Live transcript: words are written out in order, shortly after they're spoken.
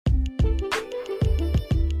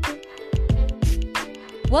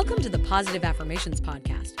Welcome to the Positive Affirmations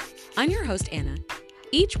Podcast. I'm your host, Anna.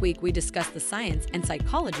 Each week, we discuss the science and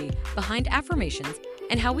psychology behind affirmations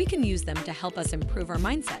and how we can use them to help us improve our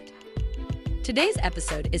mindset. Today's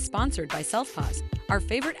episode is sponsored by Self-Pause, our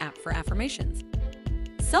favorite app for affirmations.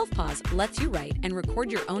 Self-Pause lets you write and record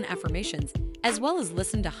your own affirmations, as well as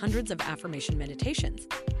listen to hundreds of affirmation meditations.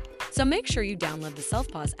 So make sure you download the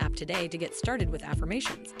Self-Pause app today to get started with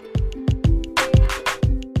affirmations.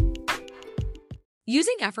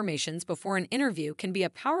 Using affirmations before an interview can be a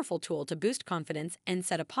powerful tool to boost confidence and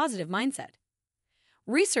set a positive mindset.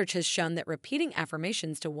 Research has shown that repeating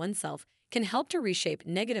affirmations to oneself can help to reshape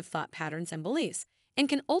negative thought patterns and beliefs, and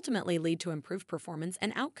can ultimately lead to improved performance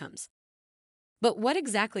and outcomes. But what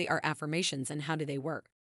exactly are affirmations and how do they work?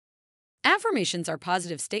 Affirmations are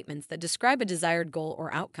positive statements that describe a desired goal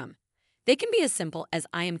or outcome. They can be as simple as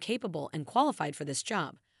 "I am capable and qualified for this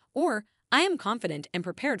job," or "I am confident and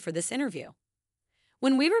prepared for this interview."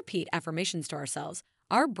 When we repeat affirmations to ourselves,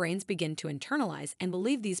 our brains begin to internalize and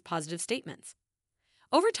believe these positive statements.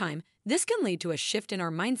 Over time, this can lead to a shift in our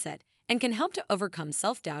mindset and can help to overcome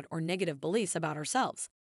self-doubt or negative beliefs about ourselves.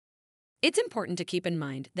 It's important to keep in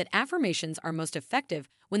mind that affirmations are most effective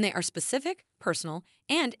when they are specific, personal,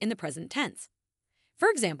 and in the present tense. For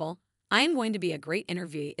example, "I am going to be a great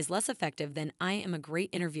interviewee" is less effective than "I am a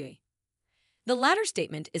great interviewee." The latter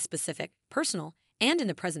statement is specific, personal, and in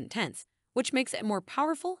the present tense, which makes it more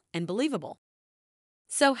powerful and believable.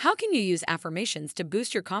 So, how can you use affirmations to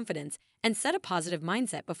boost your confidence and set a positive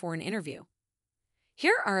mindset before an interview?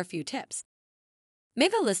 Here are a few tips.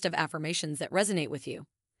 Make a list of affirmations that resonate with you.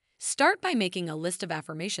 Start by making a list of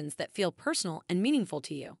affirmations that feel personal and meaningful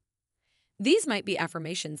to you. These might be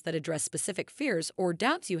affirmations that address specific fears or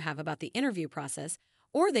doubts you have about the interview process,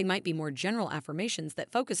 or they might be more general affirmations that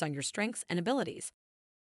focus on your strengths and abilities.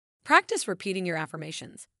 Practice repeating your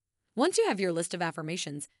affirmations. Once you have your list of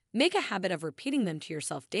affirmations, make a habit of repeating them to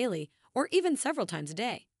yourself daily or even several times a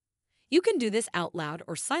day. You can do this out loud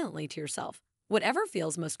or silently to yourself, whatever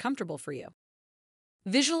feels most comfortable for you.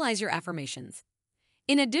 Visualize your affirmations.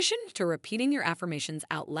 In addition to repeating your affirmations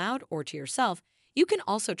out loud or to yourself, you can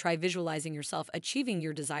also try visualizing yourself achieving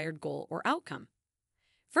your desired goal or outcome.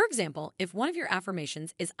 For example, if one of your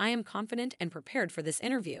affirmations is "I am confident and prepared for this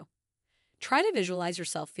interview," try to visualize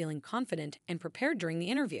yourself feeling confident and prepared during the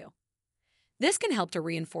interview. This can help to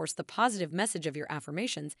reinforce the positive message of your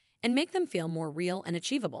affirmations and make them feel more real and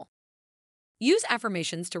achievable. Use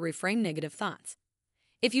affirmations to reframe negative thoughts.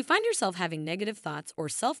 If you find yourself having negative thoughts or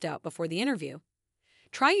self-doubt before the interview,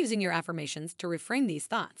 try using your affirmations to reframe these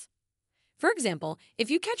thoughts. For example,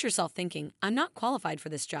 if you catch yourself thinking, "I'm not qualified for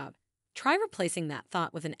this job," try replacing that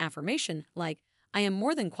thought with an affirmation like, "I am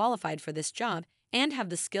more than qualified for this job and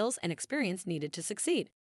have the skills and experience needed to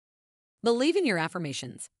succeed." Believe in your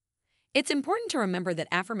affirmations. It's important to remember that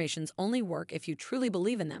affirmations only work if you truly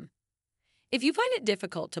believe in them. If you find it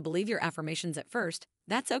difficult to believe your affirmations at first,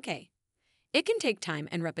 that's okay. It can take time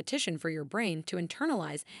and repetition for your brain to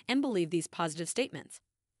internalize and believe these positive statements.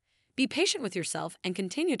 Be patient with yourself and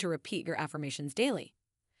continue to repeat your affirmations daily.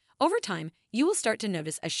 Over time, you will start to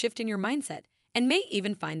notice a shift in your mindset and may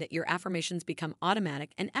even find that your affirmations become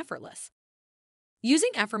automatic and effortless.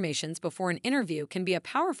 Using affirmations before an interview can be a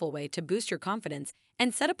powerful way to boost your confidence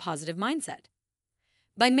and set a positive mindset.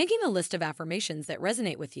 By making a list of affirmations that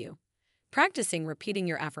resonate with you, practicing repeating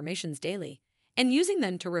your affirmations daily, and using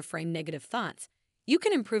them to reframe negative thoughts, you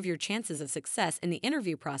can improve your chances of success in the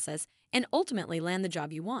interview process and ultimately land the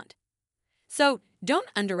job you want. So, don't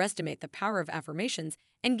underestimate the power of affirmations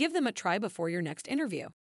and give them a try before your next interview.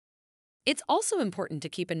 It's also important to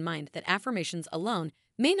keep in mind that affirmations alone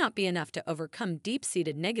may not be enough to overcome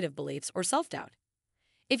deep-seated negative beliefs or self-doubt.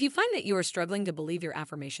 If you find that you are struggling to believe your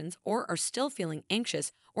affirmations or are still feeling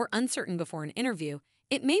anxious or uncertain before an interview,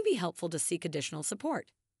 it may be helpful to seek additional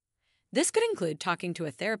support. This could include talking to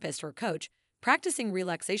a therapist or coach, practicing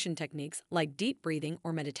relaxation techniques like deep breathing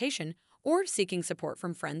or meditation, or seeking support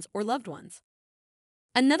from friends or loved ones.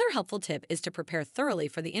 Another helpful tip is to prepare thoroughly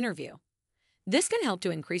for the interview. This can help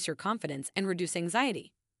to increase your confidence and reduce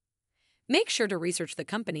anxiety. Make sure to research the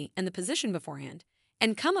company and the position beforehand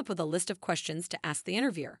and come up with a list of questions to ask the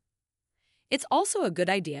interviewer. It's also a good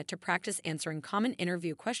idea to practice answering common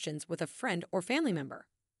interview questions with a friend or family member.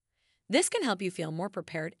 This can help you feel more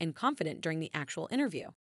prepared and confident during the actual interview.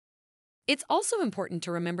 It's also important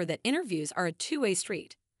to remember that interviews are a two-way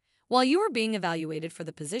street. While you are being evaluated for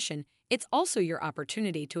the position, it's also your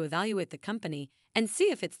opportunity to evaluate the company and see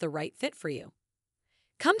if it's the right fit for you.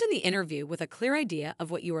 Come to the interview with a clear idea of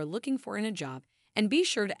what you are looking for in a job, and be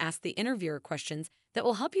sure to ask the interviewer questions that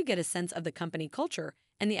will help you get a sense of the company culture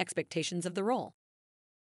and the expectations of the role.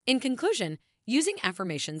 In conclusion, Using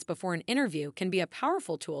affirmations before an interview can be a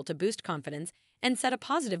powerful tool to boost confidence and set a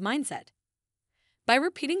positive mindset. By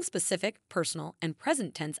repeating specific, personal, and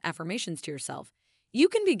present tense affirmations to yourself, you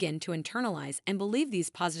can begin to internalize and believe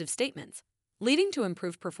these positive statements, leading to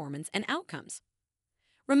improved performance and outcomes.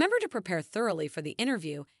 Remember to prepare thoroughly for the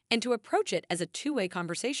interview and to approach it as a two-way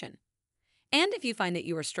conversation. And if you find that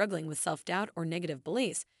you are struggling with self-doubt or negative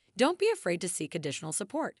beliefs, don't be afraid to seek additional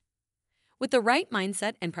support. With the right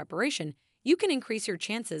mindset and preparation, you can increase your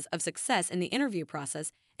chances of success in the interview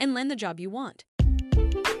process and land the job you want.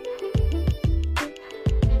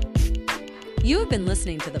 You have been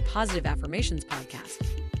listening to the Positive Affirmations podcast.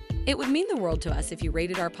 It would mean the world to us if you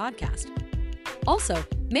rated our podcast. Also,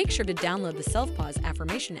 make sure to download the Self-Pause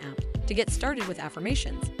Affirmation app to get started with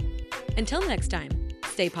affirmations. Until next time,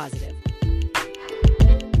 stay positive.